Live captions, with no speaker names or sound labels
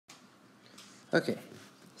Okay,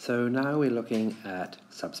 so now we're looking at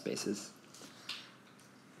subspaces.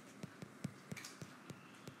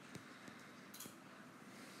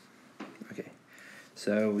 Okay,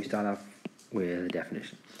 so we start off with a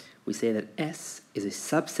definition. We say that S is a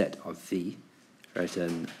subset of V, right?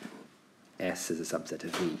 And S is a subset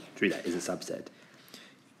of V. True, that is a subset.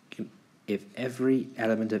 If every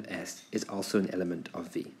element of S is also an element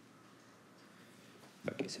of V.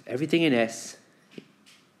 Okay, so if everything in S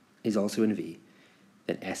is also in V,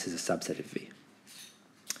 then S is a subset of V.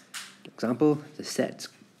 Example, the set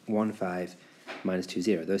 1, 5, minus 2,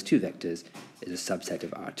 0. Those two vectors is a subset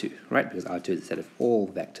of R2, right? Because R2 is a set of all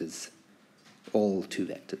vectors, all two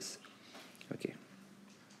vectors. Okay.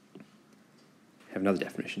 Have another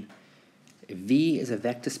definition. If V is a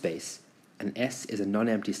vector space and S is a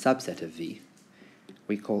non-empty subset of V,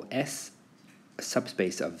 we call S a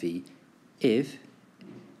subspace of V if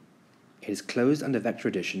it is closed under vector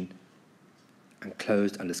addition and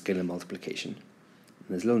closed under scalar multiplication. And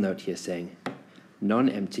there's a little note here saying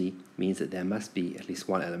non-empty means that there must be at least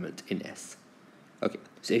one element in S. Okay,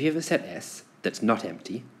 so if you have a set S that's not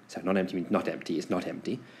empty, so non-empty means not empty, it's not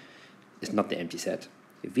empty, it's not the empty set.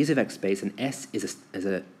 If V is a vector space and S is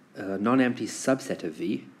a non-empty subset of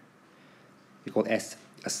V, we call S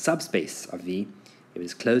a subspace of V if it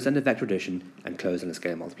is closed under vector addition and closed under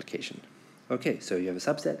scalar multiplication. Okay, so you have a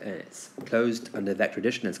subset and it's closed under vector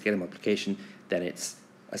addition and scalar multiplication, then it's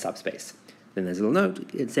a subspace. Then there's a little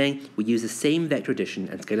note it's saying we use the same vector addition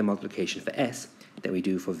and scalar multiplication for S that we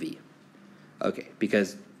do for V. Okay,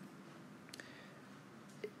 because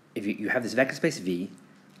if you have this vector space V,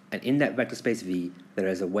 and in that vector space V, there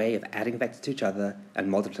is a way of adding vectors to each other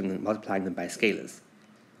and multiplying them by scalars.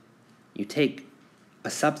 You take a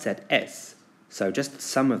subset S, so just the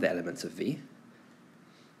sum of the elements of V,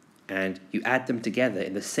 and you add them together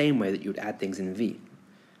in the same way that you would add things in V.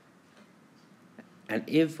 And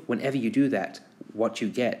if, whenever you do that, what you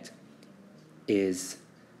get is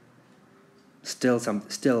still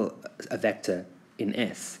a vector in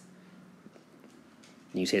S,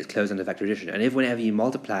 and you say it's closed under vector addition. And if whenever you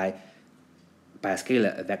multiply by a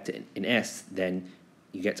scalar a vector in S, then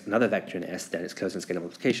you get another vector in S, then it's closed under scalar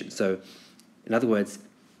multiplication. So, in other words,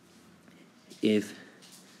 if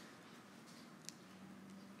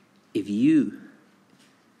you,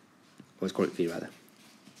 let's call it V rather.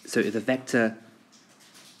 So if the vector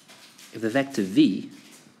V,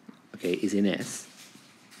 okay, is in S,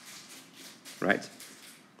 right,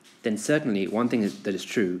 then certainly one thing that is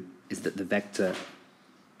true is that the vector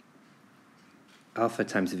alpha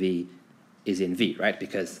times V is in V, right?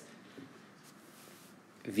 Because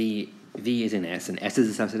V is in S, and S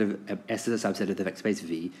is a subset of the vector space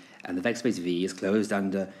V, and the vector space V is closed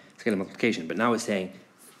under scalar multiplication. But now we're saying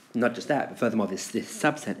not just that, but furthermore, this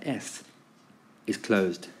subset S is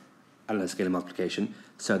closed under scalar multiplication,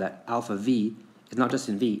 so that alpha V is not just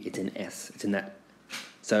in V, it's in S. It's in that.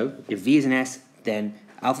 So if V is in S, then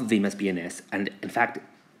alpha V must be in S, and in fact,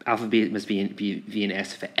 alpha V must be V in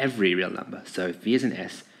S for every real number. So if V is in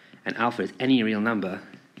S and alpha is any real number,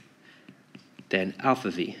 then alpha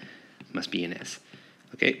V must be in S.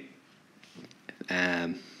 Okay.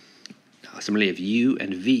 Similarly, if U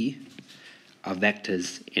and V are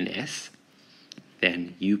vectors in S,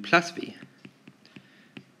 then U plus V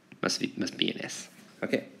must be in S.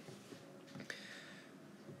 Okay.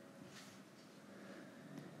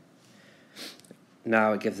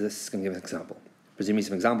 Now it going to give us an example. Presuming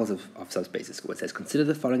some examples of subspaces. Where it says, consider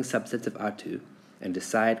the following subsets of R2 and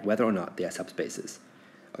decide whether or not they are subspaces.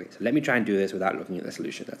 Okay, so let me try and do this without looking at the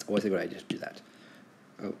solution. That's always a good idea to do that.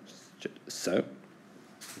 So,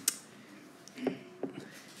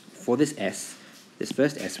 for this S, this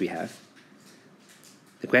first S we have,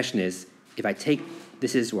 the question is, if I take,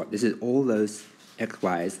 this is all those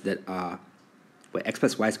xy's that are, where x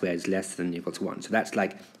plus y squared is less than or equal to 1. So that's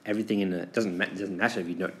like everything in it doesn't matter if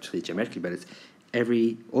you know it geometrically, but it's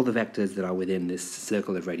all the vectors that are within this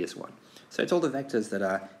circle of radius 1. So it's all the vectors that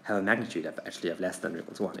have a magnitude of less than or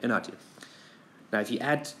equal to 1 in R2. Now, if you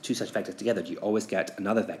add two such vectors together, do you always get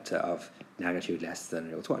another vector of magnitude less than or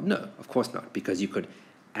equal to 1? No, of course not, because you could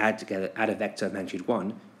add a vector of magnitude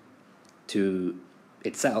 1 to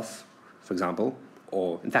itself, for example,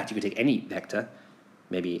 or in fact, you could take any vector,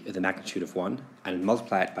 maybe the magnitude of 1, and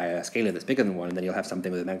multiply it by a scalar that's bigger than 1, and then you'll have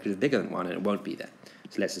something with a magnitude bigger than 1, and it won't be there.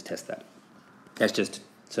 So let's just test that.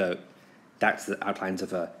 So that's the outlines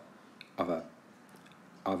of a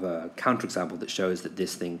counterexample that shows that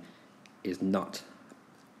this thing is not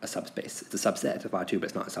a subspace. It's a subset of R2, but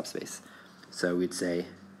it's not a subspace. So we'd say,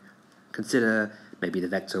 consider maybe the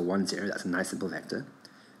vector 1, 0. That's a nice simple vector.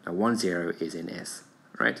 Now 1, 0 is in S,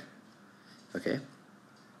 right? Okay.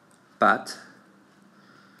 But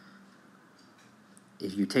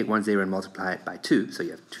if you take 1, 0 and multiply it by 2, so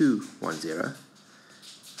you have 2, 1, 0,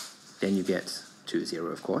 then you get 2, 0,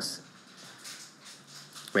 of course.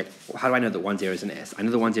 Wait, how do I know that 1, 0 is an S? I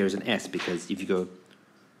know that 1, 0 is an S because if you go,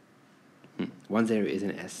 1, 0 is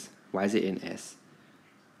an S. Why is it in S?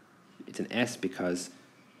 It's an S because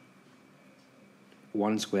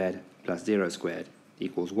 1 squared plus 0 squared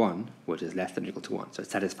equals 1, which is less than or equal to 1. So it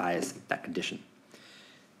satisfies that condition.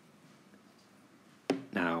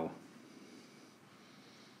 Now,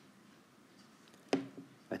 if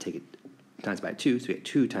I take it times by 2, so we get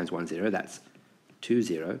 2 times 1, 0, that's 2,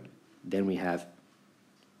 0. Then we have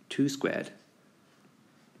 2 squared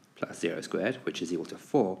plus 0 squared, which is equal to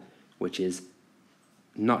 4, which is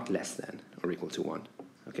not less than or equal to 1.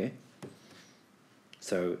 Okay?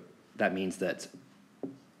 So that means that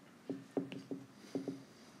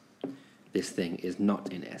this thing is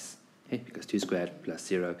not in S, okay? Because 2 squared plus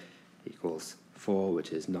 0 equals 4,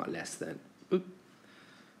 which is not less than,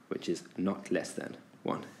 which is not less than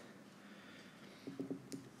 1.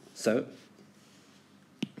 So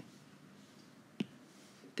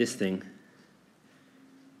this thing,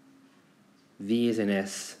 V is in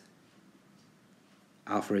S,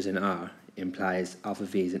 alpha is in R, implies alpha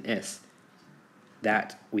V is in S.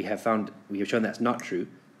 That we have shown that's not true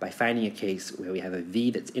by finding a case where we have a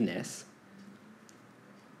V that's in S,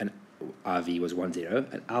 and our V was 1, 0,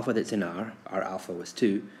 and alpha that's in R, our alpha was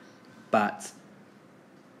 2, but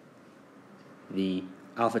the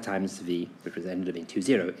alpha times V, which was ended up being 2,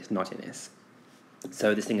 0, is not in S.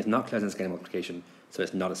 So this thing is not closed on scalar multiplication, so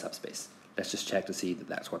it's not a subspace. Let's just check to see that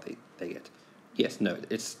that's what they get. Yes, no,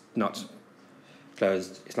 it's not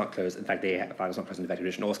closed. It's not closed. In fact, they have found it's not closed in the vector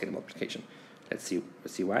addition or scalar multiplication. Let's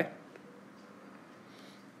see why.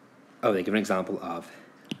 Oh, they give an example of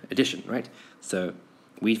addition, right? So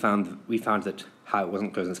we found that how it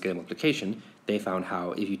wasn't closed on scalar multiplication. They found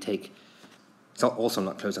how if you take, it's also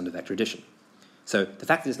not closed under vector addition. So the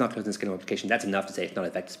fact that it's not closed in scalar multiplication, that's enough to say it's not a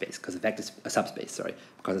vector space, because a subspace,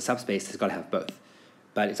 because a subspace has got to have both.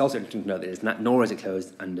 But it's also interesting to know that it's not, nor is it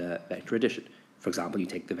closed under vector addition. For example, you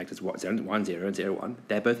take the vectors 1, 0, and 0, 1.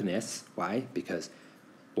 They're both in S. Why? Because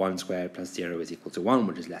 1 squared plus 0 is equal to 1,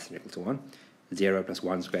 which is less than or equal to 1. 0 plus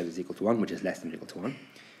 1 squared is equal to 1, which is less than or equal to 1.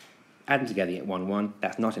 Add them together, you get 1, 1.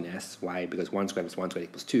 That's not in S. Why? Because 1 squared plus 1 squared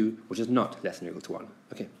equals 2, which is not less than or equal to 1.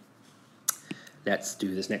 Okay. Let's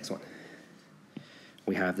do this next one.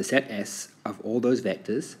 We have the set S of all those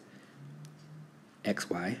vectors, x,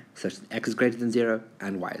 y, such that x is greater than 0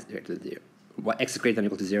 and y is greater than 0. X is greater than or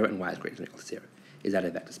equal to 0 and y is greater than or equal to 0. Is that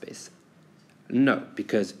a vector space? No,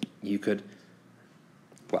 because you could,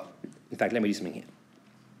 well, in fact, let me do something here.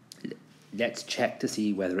 Let's check to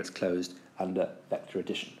see whether it's closed under vector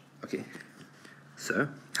addition. Okay, so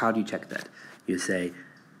how do you check that? You say,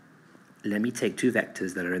 let me take two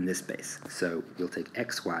vectors that are in this space. So you'll take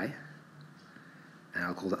x, y, and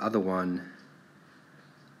I'll call the other one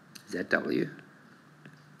ZW, and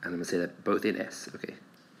I'm going to say that both in S. Okay,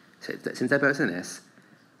 so since they're both in S,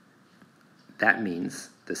 that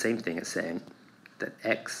means the same thing as saying that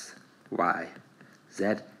x, y,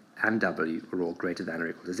 z, and w are all greater than or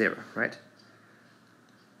equal to 0, right?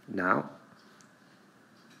 Now,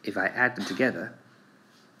 if I add them together,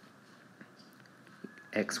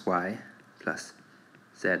 x, y plus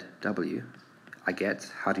z, w, I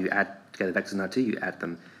get, how do you add together vectors now too? You add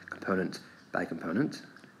them component by component.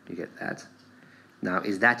 You get that. Now,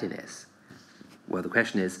 is that in S? Well, the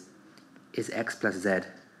question is x plus z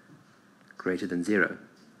greater than 0?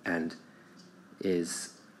 And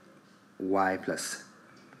is y plus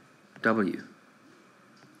w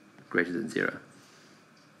greater than 0?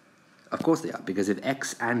 Of course they are, because if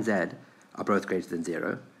x and z are both greater than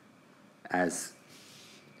 0, as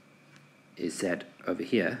is said over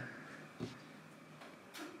here,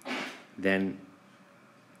 then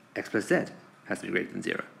x plus z has to be greater than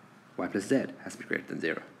 0. Y plus z has to be greater than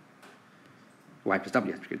 0. Y plus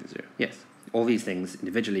w has to be greater than 0. Yes. All these things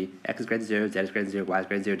individually, x is greater than 0, z is greater than 0, y is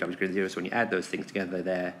greater than 0, w is greater than 0. So when you add those things together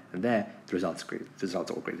there and there, the results are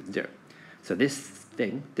all greater than 0. So this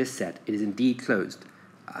thing, this set, it is indeed closed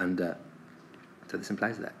under, so this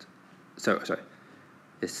implies that. So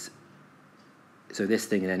this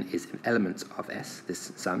thing then is an element of S,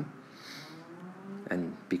 this sum,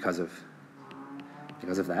 and because of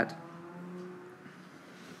that,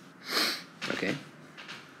 okay.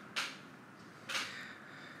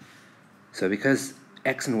 So because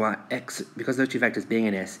x and y, because those two vectors being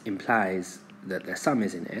in S implies that their sum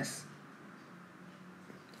is in S,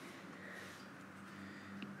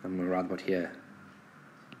 I'm going to rather put here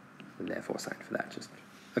the therefore sign for that. Just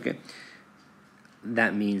okay.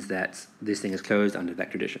 That means that this thing is closed under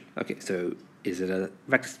vector addition. Okay, so is it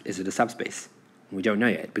a subspace? We don't know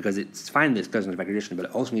yet, because it's fine that it's closed under vector addition, but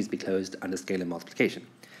it also needs to be closed under scalar multiplication.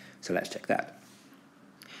 So let's check that.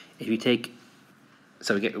 If you take,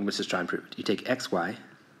 let's just try and prove it. You take xy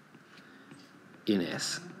in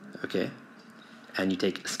S, okay, and you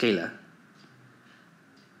take a scalar,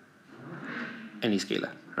 any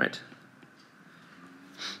scalar, right?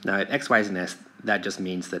 Now, if xy is in S, that just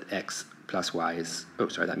means that x plus y is,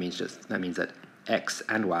 that means that x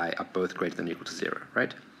and y are both greater than or equal to 0,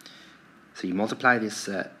 right? So you multiply this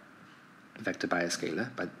vector by a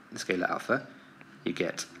scalar, by the scalar alpha, you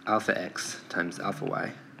get alpha x times alpha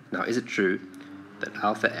y. Now, is it true that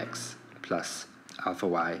alpha x plus alpha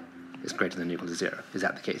y is greater than or equal to 0? Is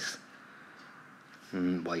that the case?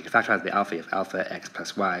 Well, you can factorize the alpha if alpha x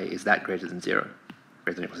plus y is that greater than 0,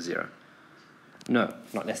 greater than or equal to 0. No,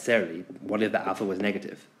 not necessarily. What if the alpha was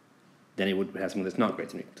negative? Then it would have something that's not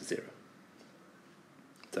greater than or equal to 0.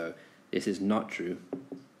 So this is not true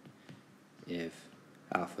if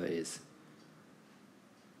alpha is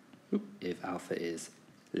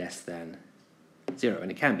less than 0,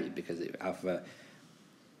 and it can be, because if alpha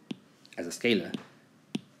as a scalar,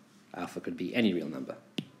 alpha could be any real number.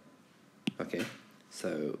 Okay,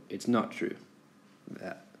 so it's not true.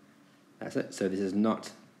 That's it. So this is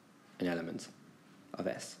not an element of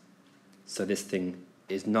S. So this thing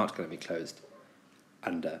is not going to be closed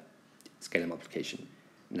under scalar multiplication.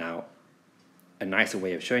 Now, a nicer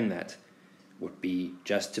way of showing that would be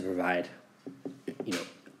just to provide,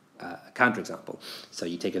 a counterexample. So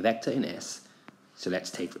you take a vector in S. So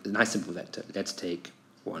let's take a nice simple vector. Let's take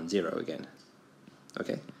 1, 0 again.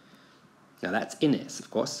 Okay. Now that's in S,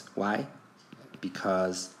 of course. Why?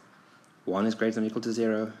 Because 1 is greater than or equal to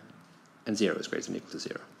 0, and 0 is greater than or equal to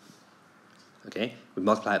 0. Okay? We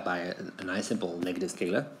multiply it by a nice simple negative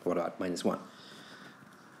scalar. What about minus 1?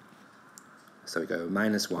 So we go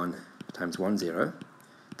minus 1 times 1, 0.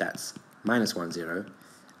 That's minus 1, 0.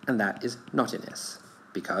 And that is not in S,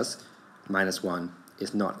 because minus 1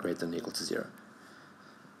 is not greater than or equal to 0.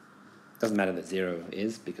 Doesn't matter that 0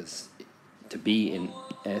 is, because to be in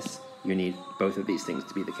S, you need both of these things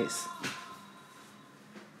to be the case.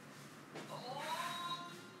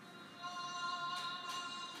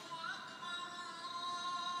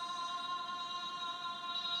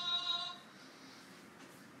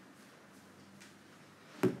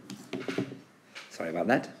 Sorry about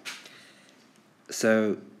that.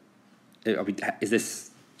 So,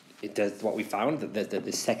 does what we found, that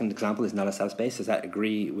the second example is not a subspace, does that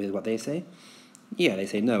agree with what they say? Yeah, they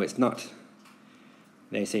say no, it's not.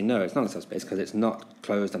 They say no, it's not a subspace because it's not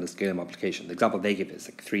closed under scalar multiplication. The example they give is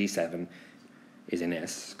like 3, 7 is in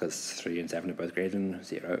S because 3 and 7 are both greater than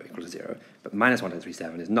 0, equal to 0. But minus 1 times 3,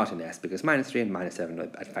 7 is not in S because minus 3 and minus 7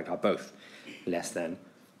 in fact are both less than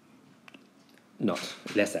 0,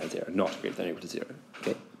 not greater than or equal to 0.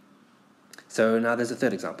 Okay. So now there's a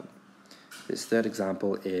third example. This third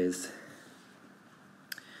example is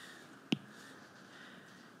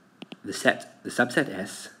the subset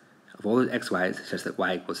S of all the xy's such that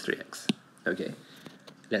y equals 3x. Okay,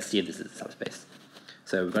 let's see if this is a subspace.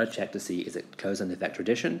 So we've got to check to see, is it closed under vector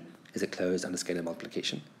addition? Is it closed under scalar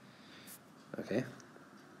multiplication? Okay,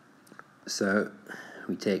 so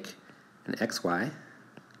we take an xy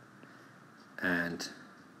and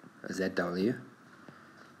a zw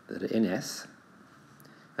that are in S.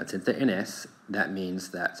 And since they're in S, that means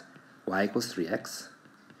that y equals 3x.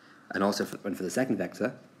 And also, for the second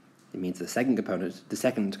vector, it means the second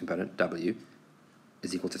component, w,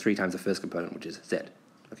 is equal to 3 times the first component, which is z.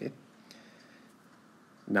 Okay.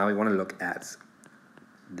 Now we want to look at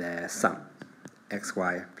their sum,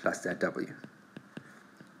 xy plus zw.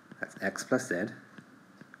 That's x plus z,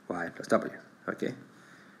 y plus w. Okay.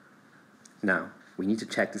 Now we need to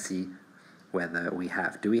check to see whether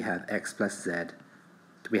do we have x plus z.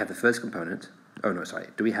 Do we have the first component?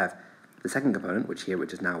 Do we have the second component, which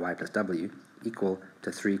is now y plus w, equal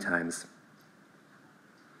to 3 times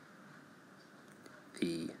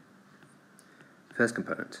the first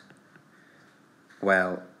component?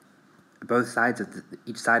 Well, both sides of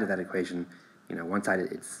each side of that equation, one side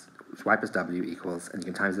it's y plus w equals, and you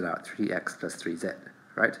can times it out, 3x plus 3z,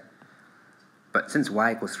 right? But since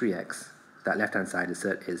y equals 3x, that left-hand side is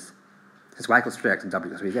since y equals 3x and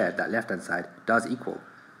w equals 3z, that left-hand side does equal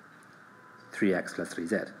 3x plus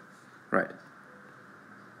 3z, right?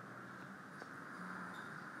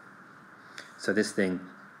 So this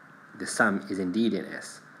sum is indeed in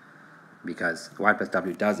S, because y plus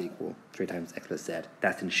w does equal 3 times x plus z.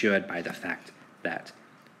 That's ensured by the fact that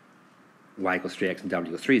y equals 3x and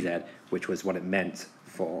w equals 3z, which was what it meant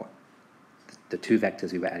for the two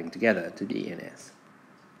vectors we were adding together to be in S.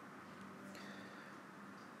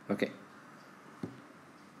 Okay.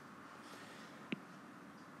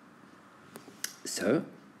 So,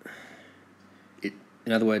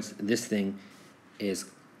 in other words, this thing is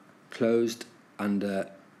closed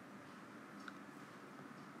under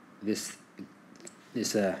this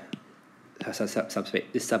subspace.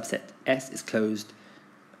 This subset S is closed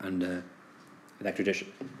under vector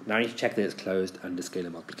addition. Now I need to check that it's closed under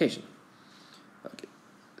scalar multiplication. Okay,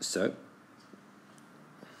 so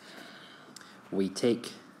we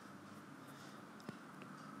take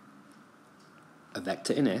a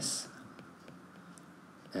vector in S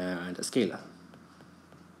and a scalar.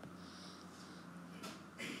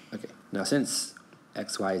 Okay, now since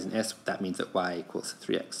xy is in S, that means that y equals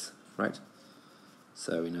 3x, right?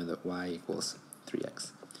 So we know that y equals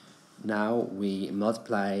 3x. Now we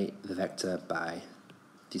multiply the vector by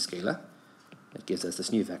the scalar. It gives us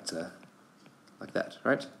this new vector like that,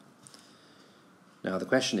 right? Now the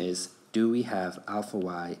question is, do we have alpha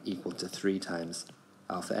y equal to 3 times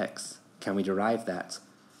alpha x? Can we derive that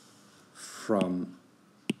from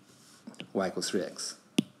y equals 3x?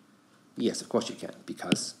 Yes, of course you can,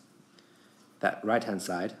 because that right-hand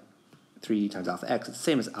side, 3 times alpha x, is the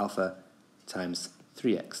same as alpha times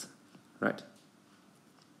 3x, right?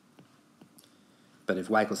 But if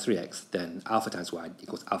y equals 3x, then alpha times y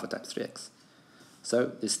equals alpha times 3x.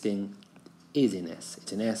 So this thing is in S.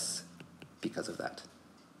 It's in S because of that.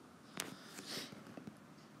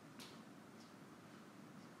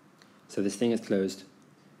 So this thing is closed.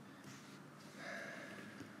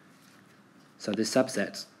 So this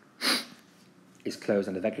subset is closed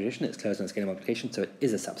under vector addition. It's closed under scalar multiplication, so it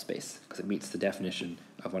is a subspace because it meets the definition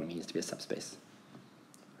of what it means to be a subspace.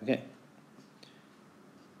 Okay.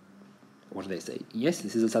 What do they say? Yes,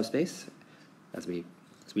 this is a subspace, as we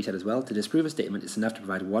said as well. To disprove a statement, it's enough to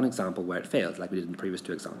provide one example where it fails, like we did in the previous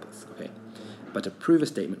 2 examples. Okay. But to prove a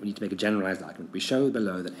statement, we need to make a generalized argument. We show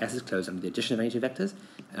below that S is closed under the addition of any 2 vectors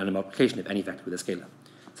and under multiplication of any vector with a scalar.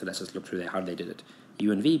 So let's just look through there how they did it.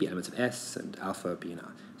 U and V be elements of S, and alpha B and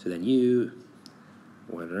R. So then U,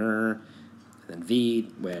 and then V,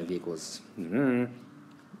 where V equals.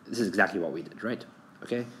 This is exactly what we did, right?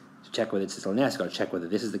 Okay. To check whether it's still in S, you've got to check whether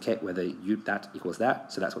this is the case, whether that equals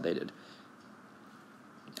that. So that's what they did.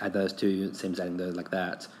 Add those two, same as adding those like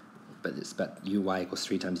that. But uy equals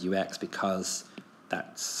 3 times ux because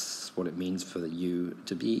that's what it means for the u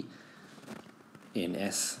to be in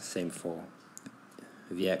S. Same for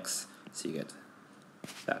vx, so you get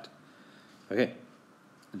that. Okay.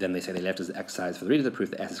 Then they say they left as the exercise for the reader to prove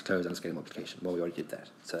that S is closed under scalar multiplication. Well, we already did that,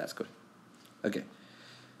 so that's good. Okay.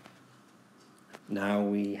 Now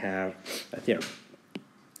we have a theorem.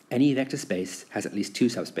 Any vector space has at least 2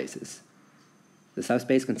 subspaces. The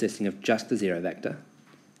subspace consisting of just the 0 vector,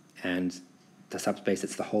 and the subspace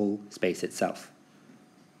that's the whole space itself.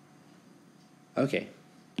 Okay,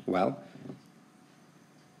 well,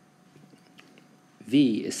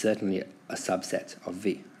 V is certainly a subset of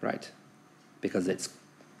V, right? Because it's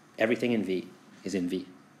everything in V is in V,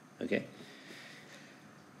 okay?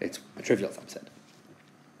 It's a trivial subset.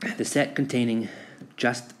 The set containing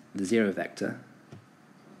just the 0 vector,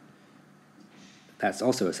 that's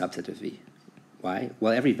also a subset of V. Why?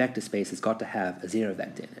 Well, every vector space has got to have a 0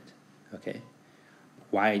 vector in it. Okay.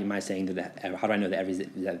 Why am I saying that? How do I know that every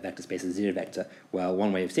vector space is a 0 vector? Well,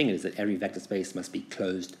 one way of saying it is that every vector space must be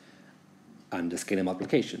closed under scalar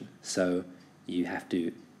multiplication. So you have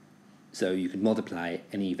to. So you can multiply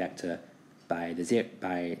any vector by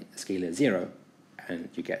scalar 0, and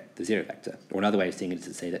you get the 0 vector. Or another way of saying it is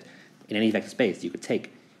to say that in any vector space, you could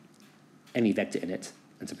take any vector in it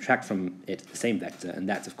and subtract from it the same vector, and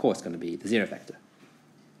that's, of course, going to be the 0 vector.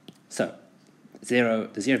 So the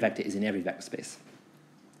 0 vector is in every vector space.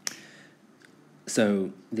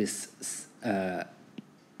 So this,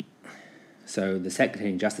 so the set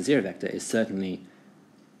containing just the 0 vector is certainly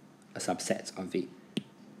a subset of V.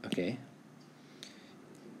 Okay.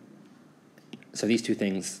 So these two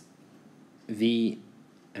things, V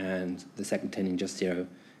and the set containing just the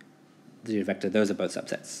 0 vector, those are both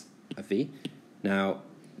subsets of V. Now,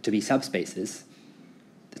 to be subspaces,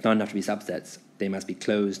 it's not enough to be subsets. They must be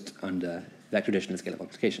closed under vector addition and scalar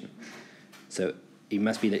multiplication. So it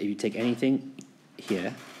must be that if you take anything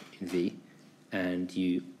here in V and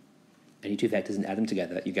any 2 vectors and add them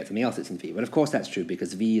together, you get something else that's in V. But of course that's true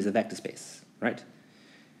because V is a vector space, right?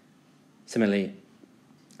 Similarly,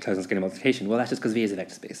 closed on scalar multiplication, well, that's just because V is a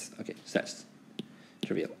vector space. Okay, so that's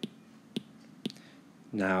trivial.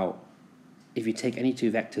 Now, if you take any 2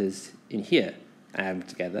 vectors in here and add them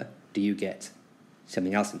together, do you get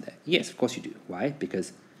something else in there? Yes, of course you do. Why?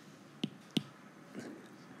 Because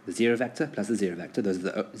the 0 vector plus the 0 vector,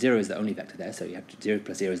 0 is the only vector there, so you have 0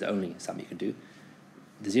 plus 0 is the only sum you can do.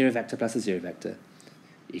 The 0 vector plus the 0 vector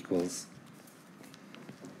equals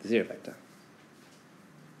the 0 vector.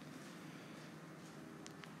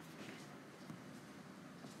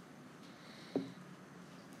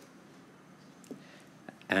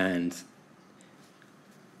 and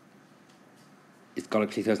it's got a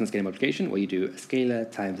closed scalar multiplication where you do a scalar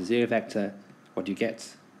times a zero vector. What do you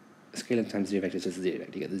get? A scalar times zero vector is just a zero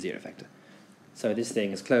vector. You get the zero vector. So this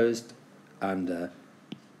thing is closed under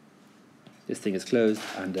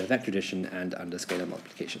vector addition and under scalar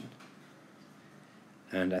multiplication.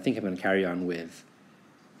 And I think I'm going to carry on with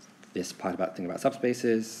this part about thing about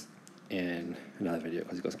subspaces in another video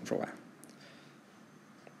because it goes on for a while.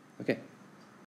 Okay.